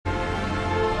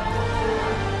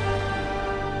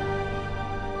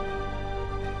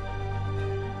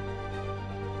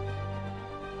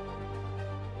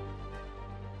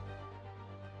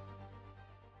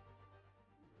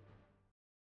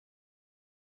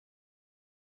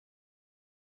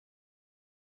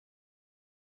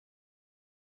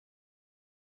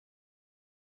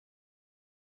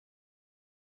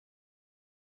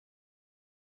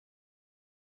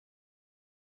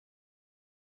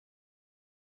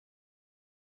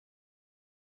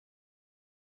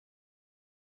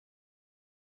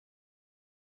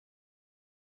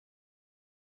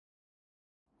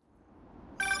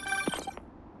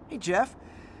Hey, Jeff.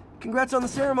 Congrats on the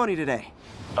ceremony today.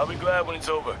 I'll be glad when it's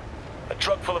over. A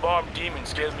truck full of armed demons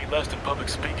scares me less than public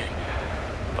speaking.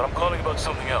 But I'm calling about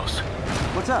something else.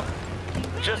 What's up?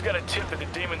 Just got a tip that the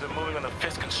demons are moving on the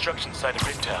Fisk construction site in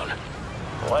Midtown.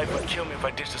 My wife would kill me if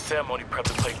I ditched the ceremony prep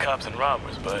to play cops and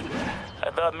robbers, but I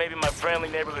thought maybe my friendly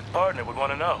neighborhood partner would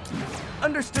want to know.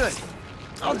 Understood.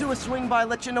 I'll do a swing by,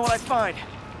 let you know what I find.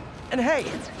 And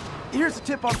hey, here's a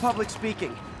tip on public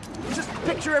speaking. Just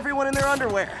picture everyone in their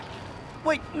underwear.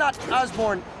 Wait, not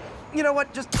Osborn. You know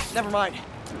what? Just never mind.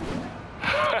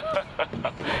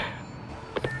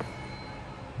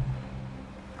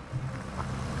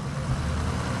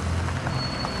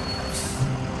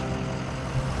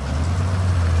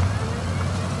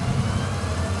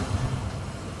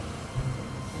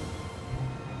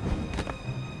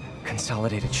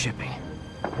 Consolidated shipping.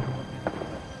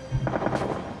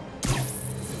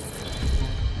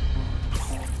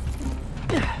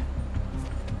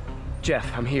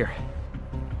 Jeff, I'm here.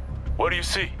 What do you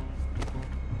see?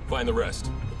 Find the rest.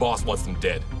 The boss wants them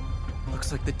dead.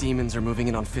 Looks like the demons are moving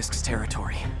in on Fisk's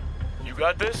territory. You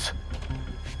got this?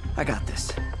 I got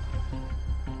this.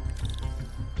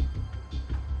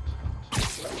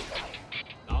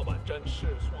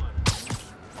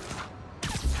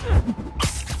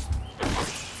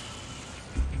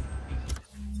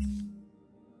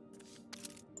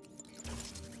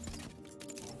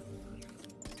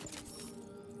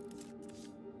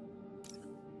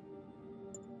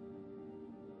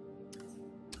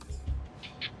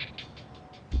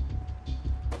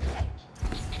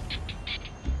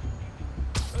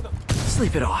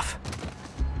 Sleep it off.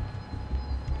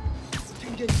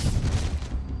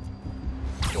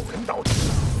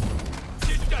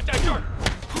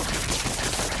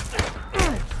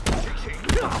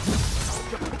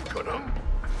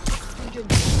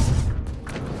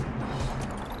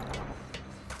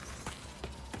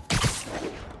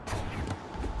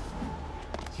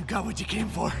 You got what you came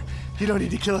for. You don't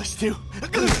need to kill us too.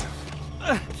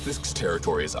 Fisk's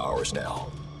territory is ours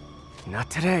now. Not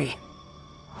today.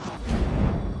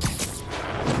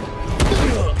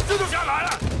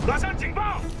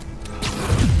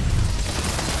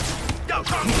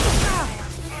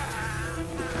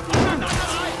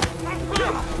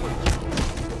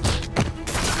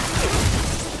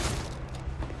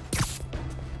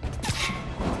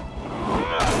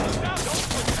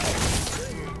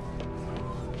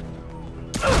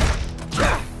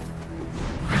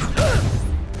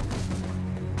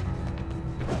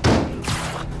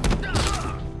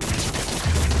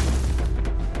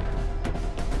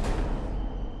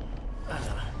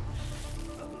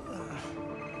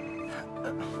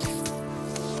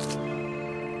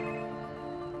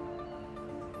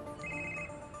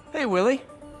 Hey, Willie.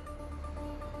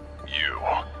 You.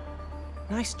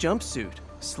 Nice jumpsuit.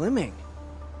 Slimming.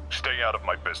 Stay out of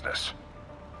my business.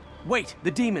 Wait, the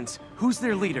demons. Who's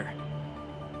their leader?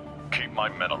 Keep my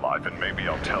men alive and maybe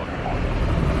I'll tell you.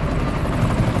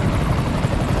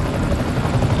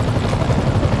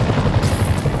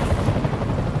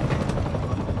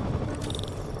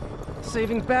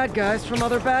 Saving bad guys from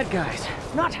other bad guys.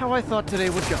 Not how I thought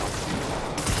today would go.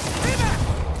 Stay back!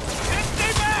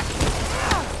 Stay back!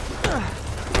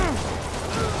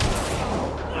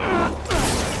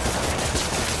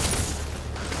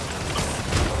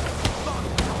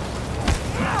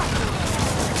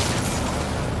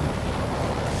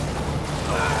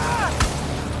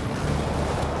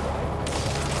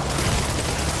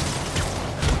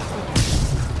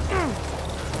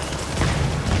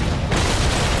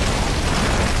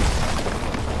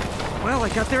 Well, I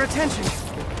got their attention.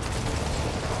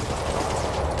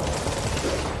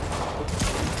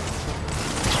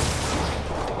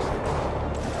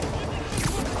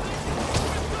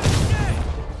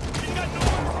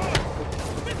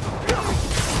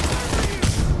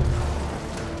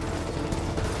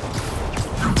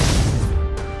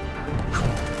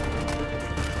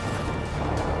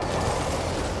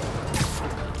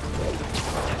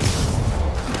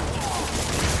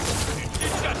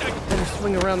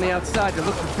 Swing around the outside to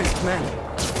look for Fisk's men.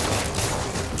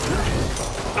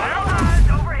 Guys,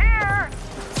 over here!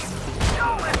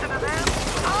 Don't listen to them!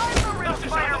 I'm the real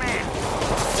Spider-Man!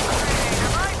 Hey,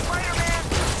 am I Spider-Man?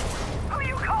 Who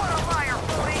you calling a liar,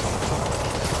 bully?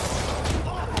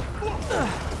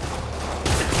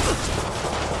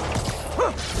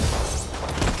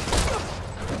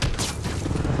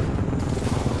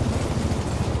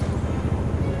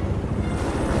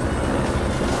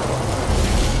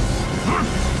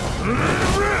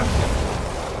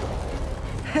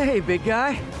 Hey, big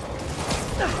guy.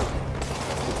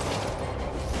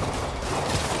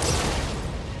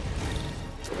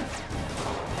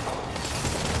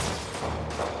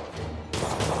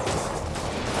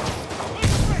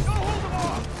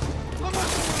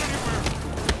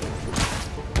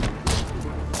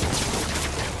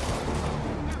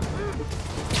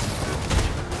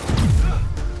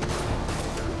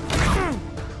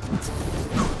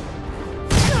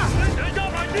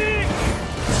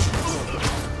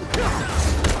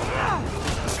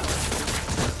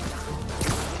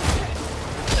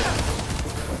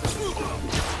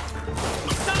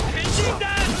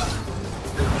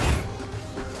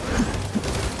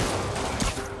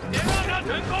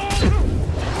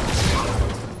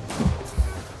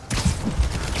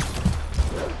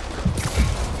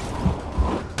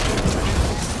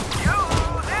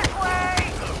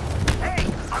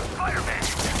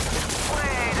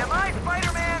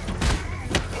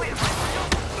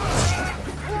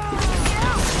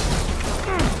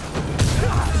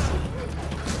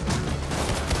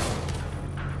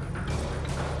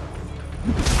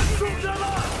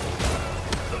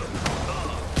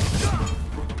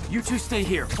 You two stay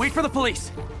here. Wait for the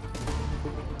police.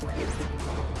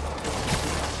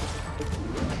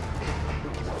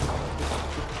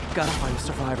 Gotta find the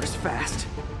survivors fast.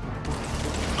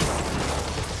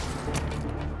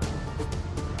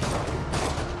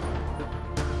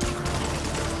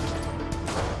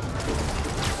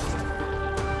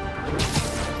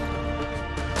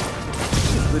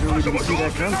 Literally didn't see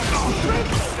that gun.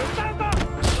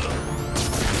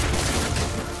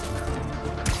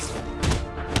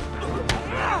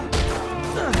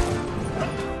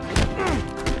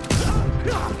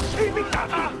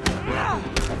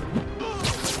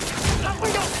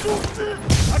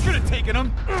 I could have taken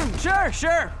him. Sure,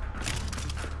 sure.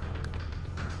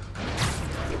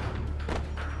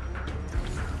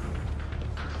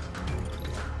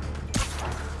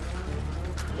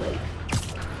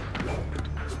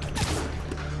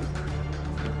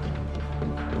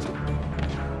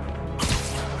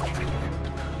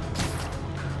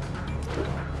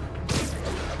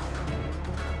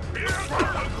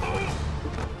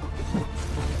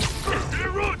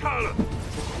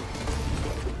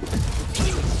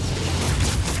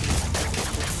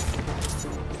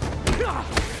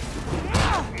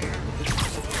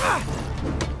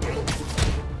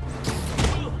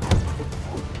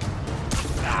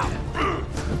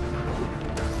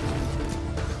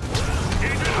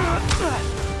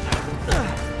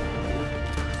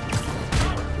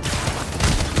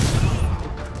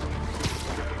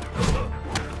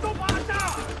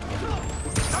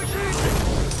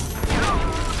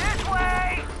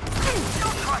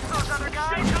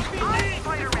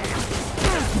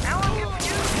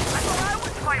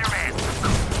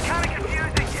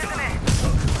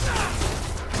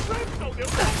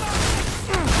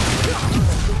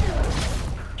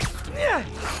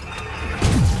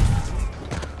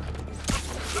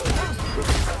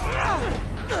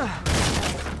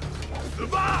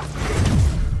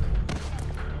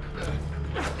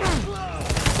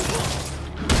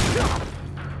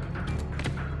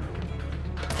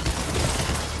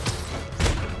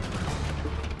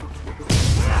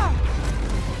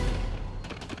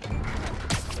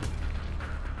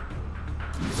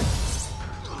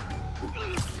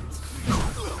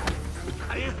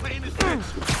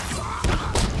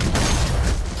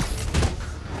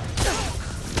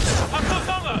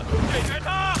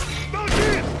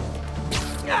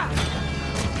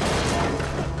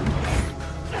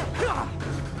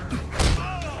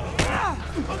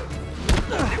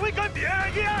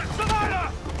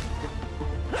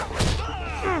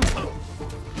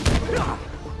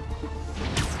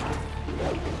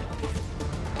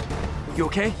 You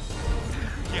okay?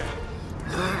 Yeah,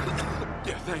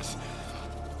 thanks.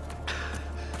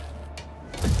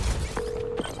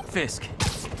 Fisk,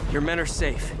 your men are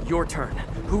safe. Your turn.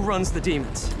 Who runs the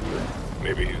demons?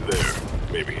 Maybe he's there.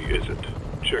 Maybe he isn't.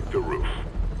 Check the roof.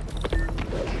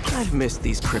 I've missed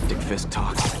these cryptic Fisk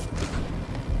talks.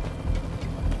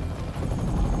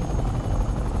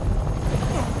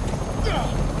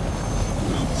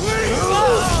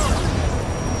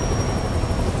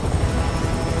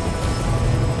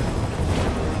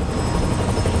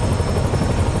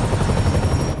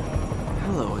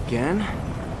 Hello again.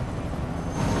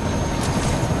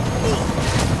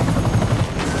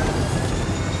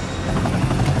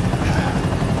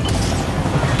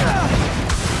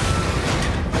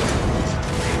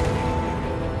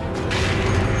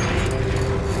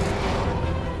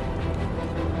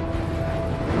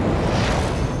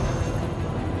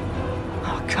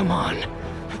 Come on.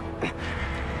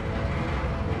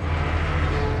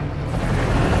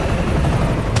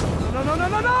 No, no, no,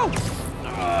 no, no!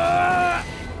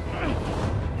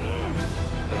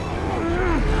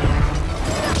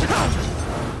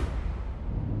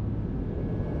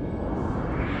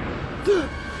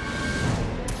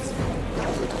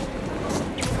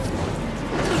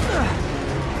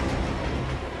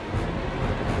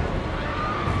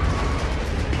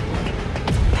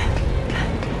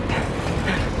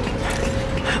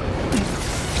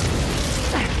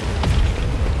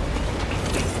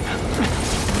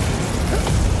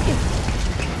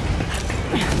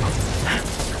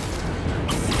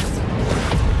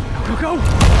 Go!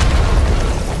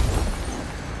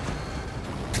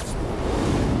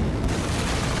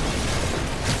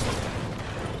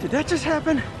 Did that just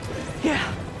happen?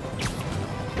 Yeah.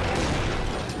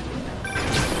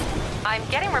 I'm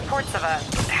getting reports of a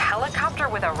helicopter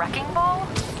with a wrecking ball.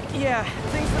 Yeah,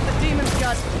 things with the demons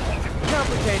got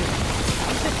complicated.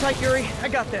 Sit tight, Yuri. I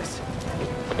got this.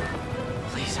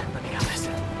 Please, let me have this.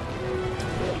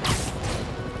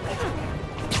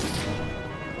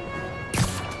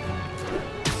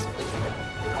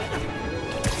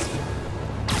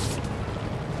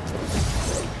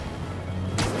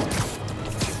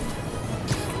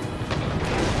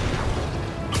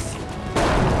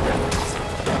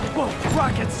 Whoa,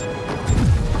 rockets!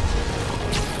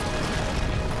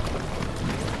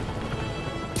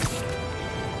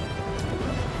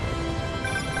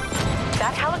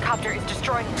 That helicopter is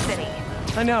destroying the city.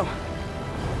 I know.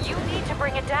 You need to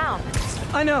bring it down.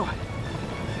 I know.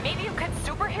 Maybe you could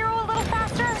superhero a little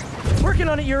faster? Working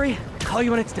on it, Yuri. Call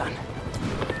you when it's done.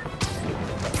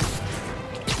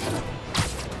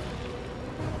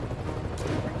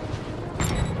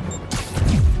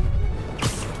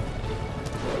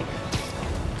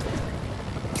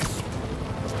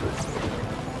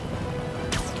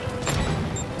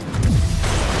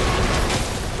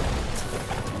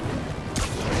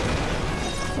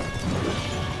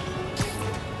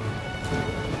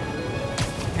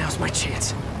 Now's my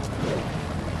chance.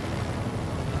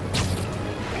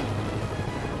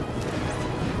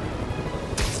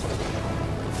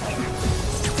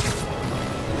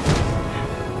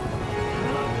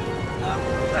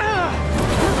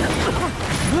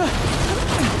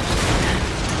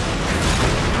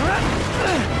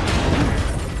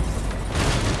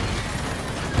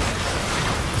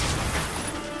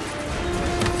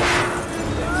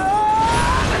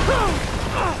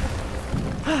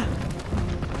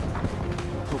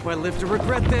 Hope I live to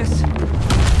regret this.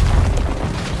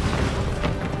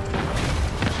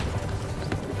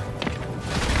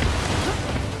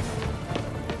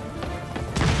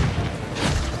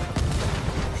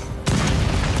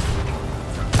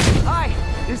 Hi,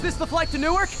 is this the flight to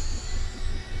Newark?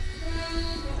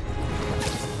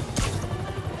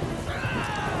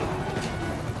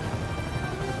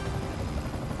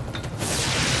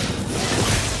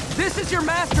 This is your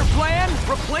master plan?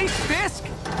 Replace Fisk?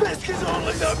 Fisk is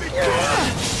only the beginning!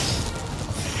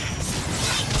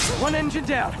 One engine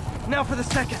down. Now for the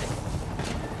second.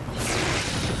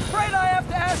 Afraid I have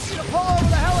to ask you to pull over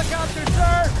the helicopter,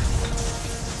 sir!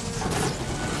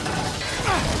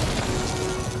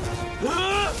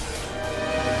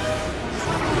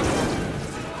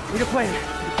 Need a plan.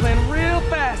 Need a plan real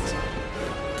fast.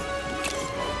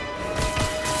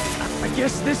 I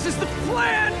guess this is the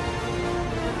plan!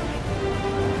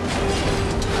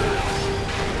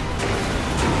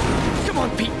 Come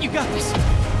on, Pete, you got this!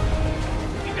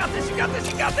 You got this, you got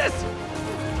this, you got this!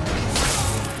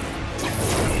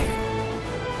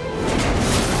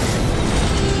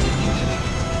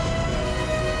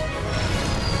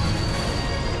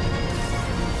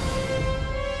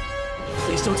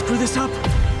 Please don't screw this up!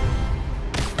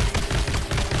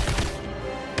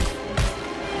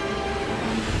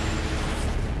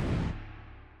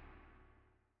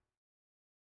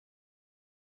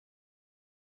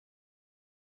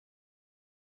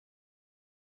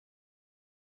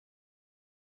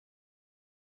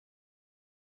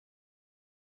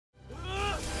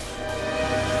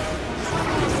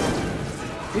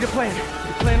 Need a plan. Need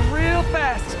a plan real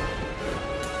fast.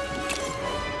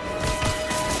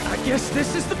 I guess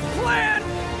this is the plan!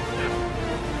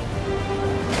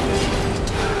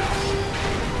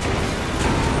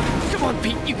 Come on,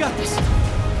 Pete, you got this!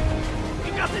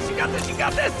 You got this, you got this, you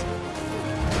got this!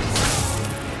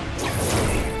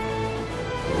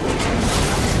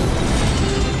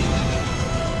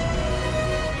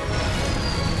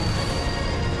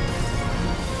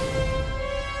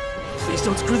 Please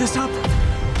don't screw this up!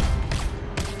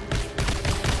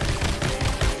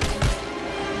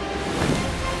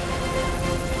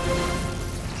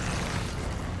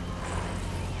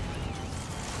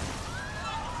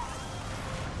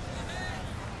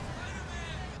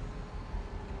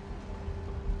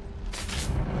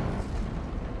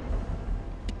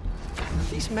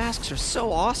 These masks are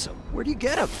so awesome. Where do you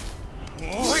get them?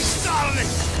 Oh, he's starting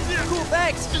it! Cool,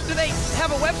 thanks. Do they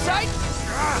have a website?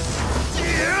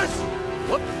 Yes!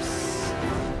 Whoops.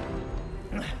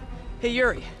 Hey,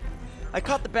 Yuri. I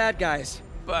caught the bad guys,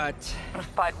 but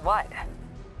But what?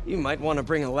 you might want to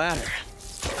bring a ladder.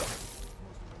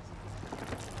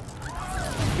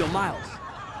 Yo, Miles.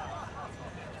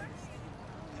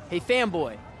 Hey,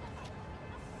 fanboy.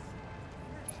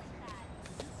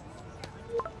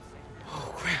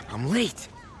 Oh, crap, I'm late.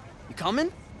 You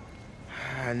coming?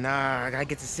 Nah, I gotta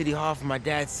get to City Hall for my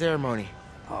dad's ceremony.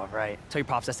 All right. Tell your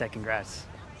pops I said congrats.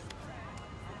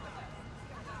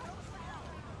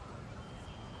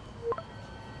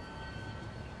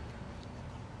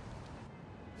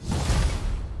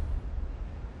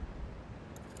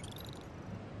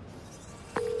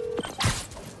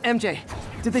 MJ,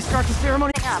 did they start the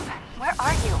ceremony? Up. Where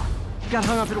are you? Got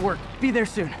hung up at work. Be there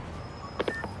soon.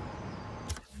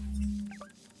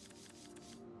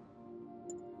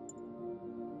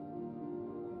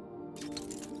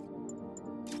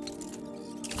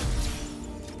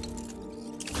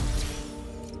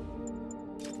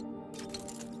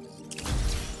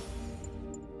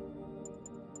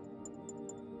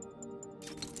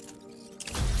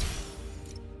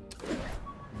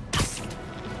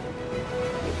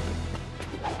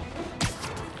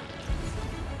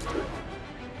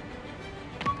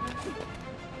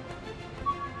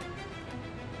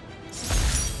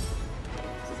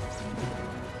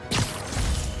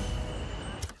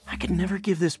 I could never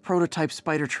give this prototype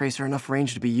spider tracer enough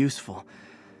range to be useful,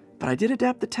 but I did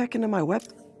adapt the tech into my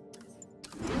weapon.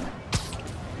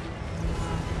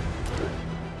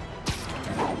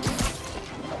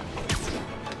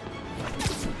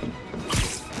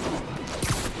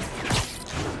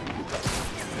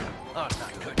 Oh,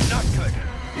 not good, not good.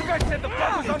 You guys said the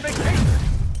bug was on vacation.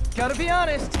 Gotta be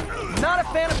honest, not a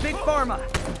fan of Big Pharma,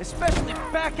 especially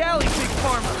back alley Big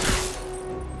Pharma.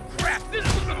 Crap, this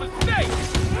was a mistake!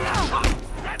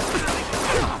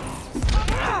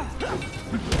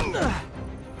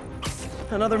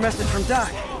 Another message from Doc.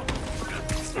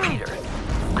 Peter,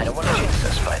 I don't want to jinx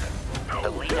this, but the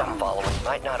lead I'm following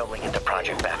might not only get the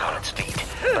project back on its feet,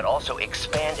 but also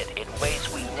expand it in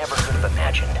ways we never could have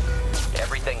imagined.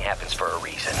 Everything happens for a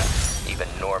reason, even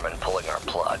Norman pulling our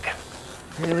plug.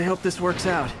 Really hope this works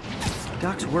out.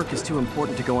 Doc's work is too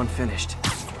important to go unfinished.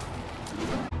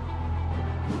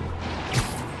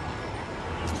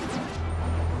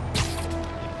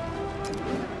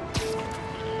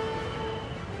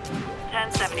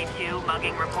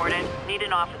 Mugging reported. Need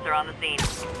an officer on the scene.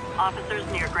 Officers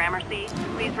near Gramercy,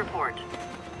 please report.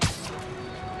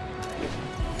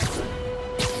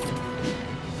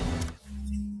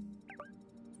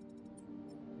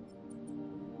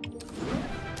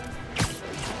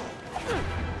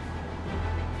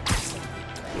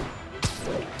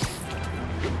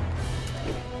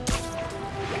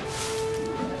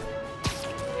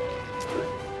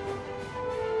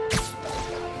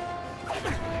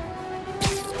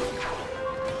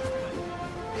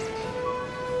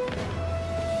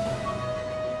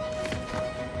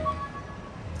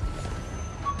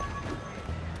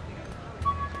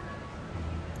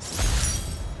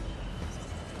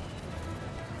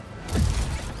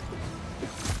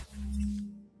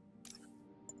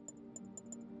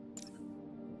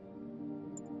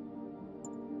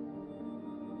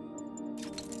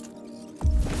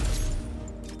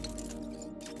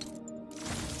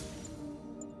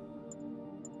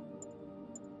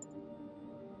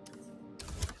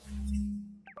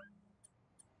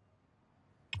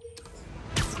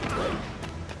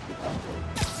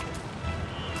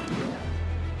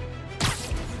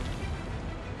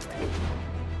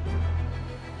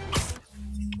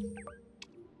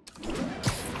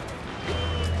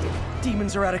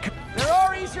 Demons are out of control. There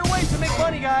are easier ways to make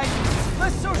money, guys.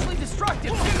 Less socially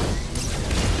destructive, too.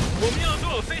 我们要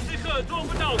做非斯克做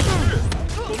不到的事，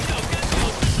我们要干掉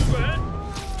食鬼。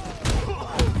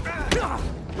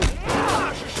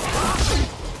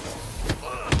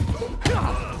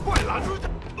快拦住他！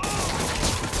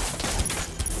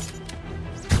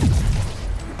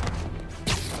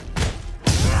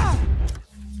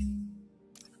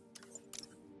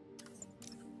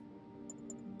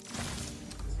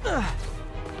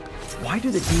 Why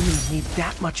do the demons need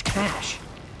that much cash?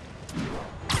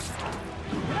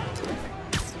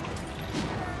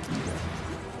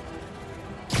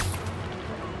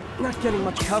 Not getting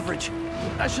much coverage.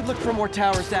 I should look for more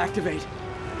towers to activate.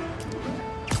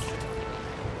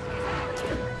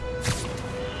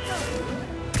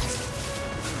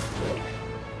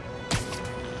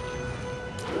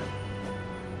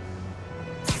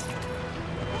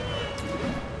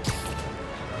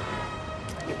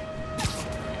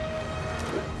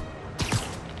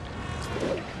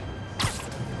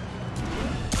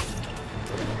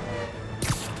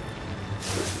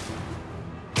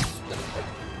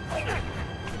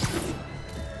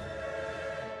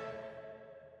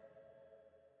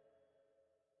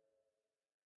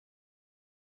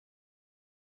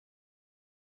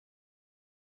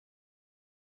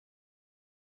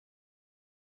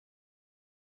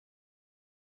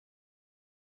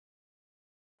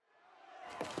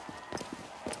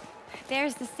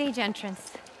 There's the stage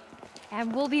entrance.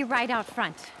 And we'll be right out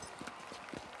front.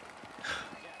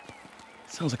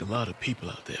 Sounds like a lot of people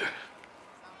out there.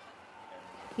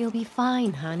 You'll be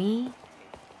fine, honey.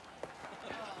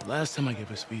 The last time I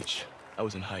gave a speech, I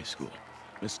was in high school.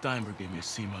 Miss Steinberg gave me a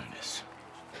C-.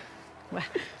 Well,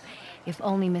 If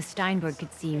only Miss Steinberg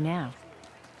could see you now.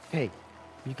 Hey,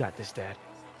 you got this, Dad.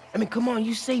 I mean, come on,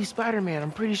 you saved Spider-Man.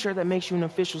 I'm pretty sure that makes you an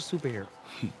official superhero.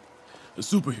 A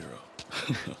superhero.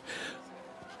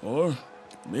 Or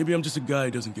maybe I'm just a guy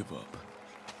who doesn't give up.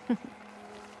 Come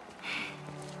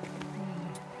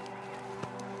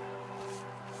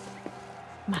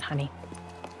on, honey.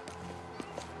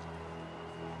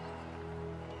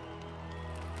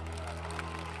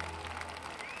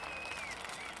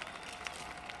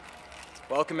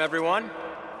 Welcome, everyone.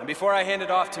 And before I hand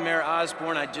it off to Mayor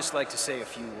Osborn, I'd just like to say a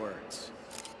few words.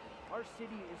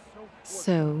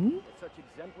 So?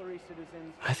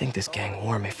 I think this gang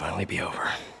war may finally be over.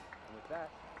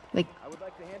 Like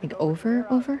over?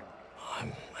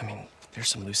 I mean, there's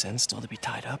some loose ends still to be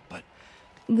tied up, but...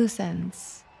 Loose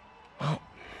ends? Well,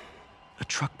 a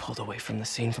truck pulled away from the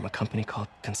scene from a company called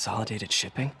Consolidated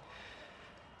Shipping.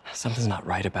 Something's not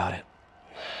right about it.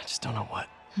 I just don't know what.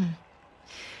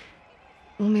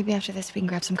 Well, maybe after this we can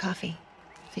grab some coffee.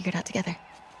 Figure it out together.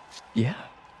 Yeah.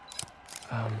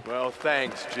 Well,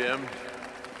 thanks, Jim.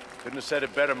 Couldn't have said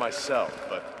it better myself,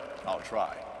 but I'll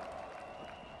try.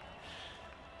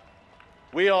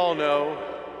 We all know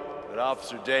that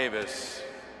Officer Davis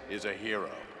is a hero.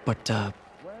 But,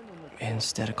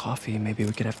 instead of coffee, maybe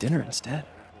we could have dinner instead.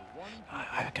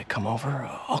 I could come over,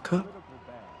 I'll cook.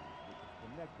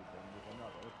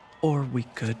 Or we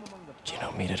could,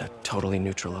 meet at a totally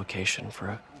neutral location for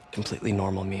a completely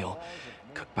normal meal,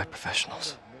 cooked by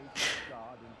professionals.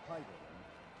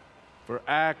 For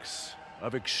acts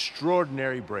of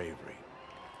extraordinary bravery,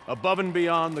 above and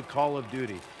beyond the call of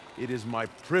duty, it is my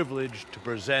privilege to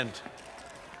present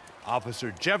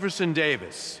Officer Jefferson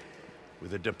Davis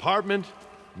with a Department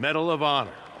Medal of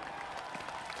Honor.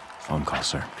 Phone call,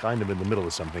 sir. Kind of in the middle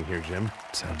of something here, Jim.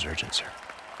 Sounds urgent, sir.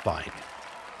 Fine.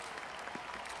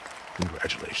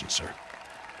 Congratulations, sir.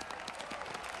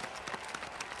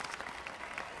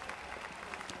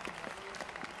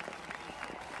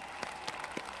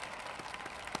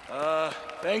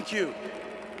 Thank you,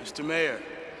 Mr. Mayor.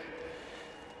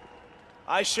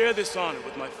 I share this honor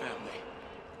with my family.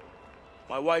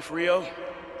 My wife, Rio,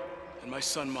 and my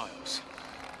son, Miles.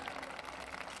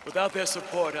 Without their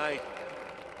support, I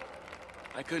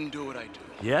couldn't do what I do.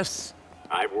 Yes?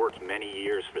 I've worked many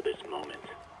years for this moment.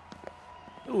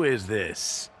 Who is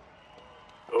this?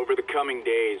 Over the coming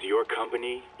days, your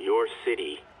company, your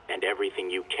city, and everything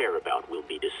you care about will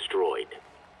be destroyed.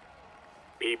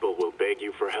 People will beg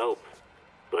you for help,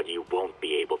 but you won't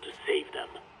be able to save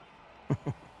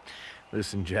them.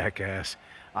 Listen, jackass,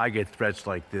 I get threats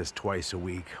like this twice a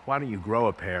week. Why don't you grow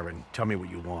a pair and tell me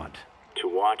what you want? To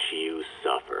watch you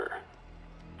suffer.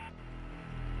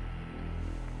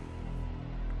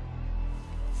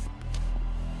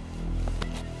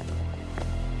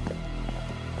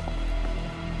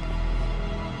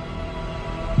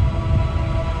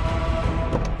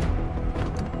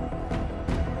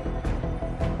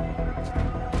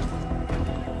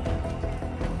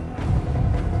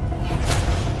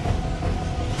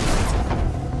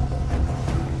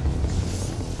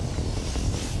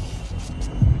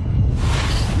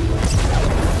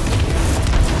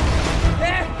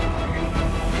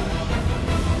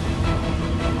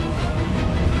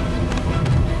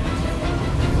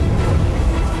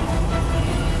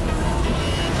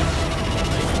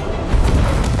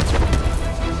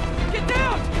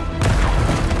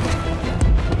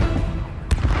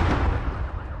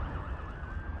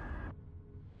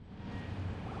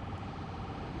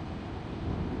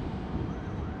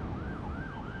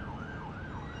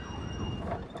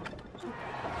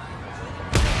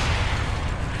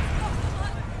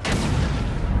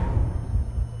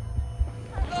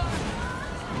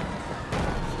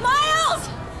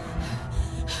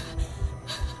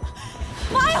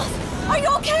 Are you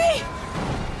okay?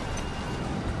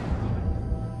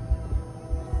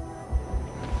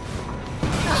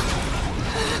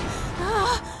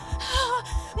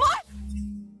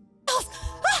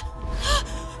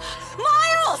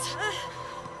 Miles!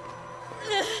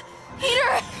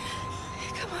 Peter!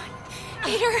 Come on,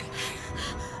 Peter!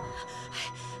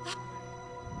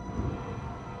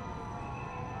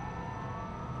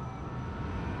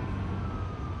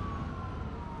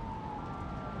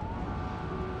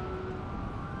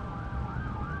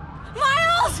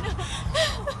 Miles!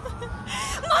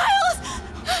 Miles!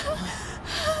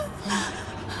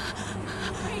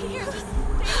 Right here.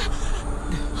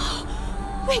 Oh,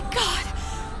 thank God.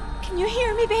 Can you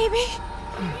hear me, baby?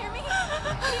 Can you hear me?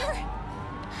 Peter?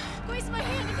 Squeeze my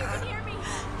hand if you can hear me.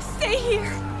 Stay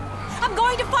here. I'm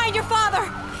going to find your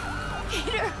father.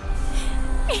 Peter.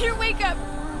 Peter, wake up.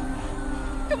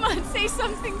 Come on, say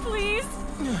something, please.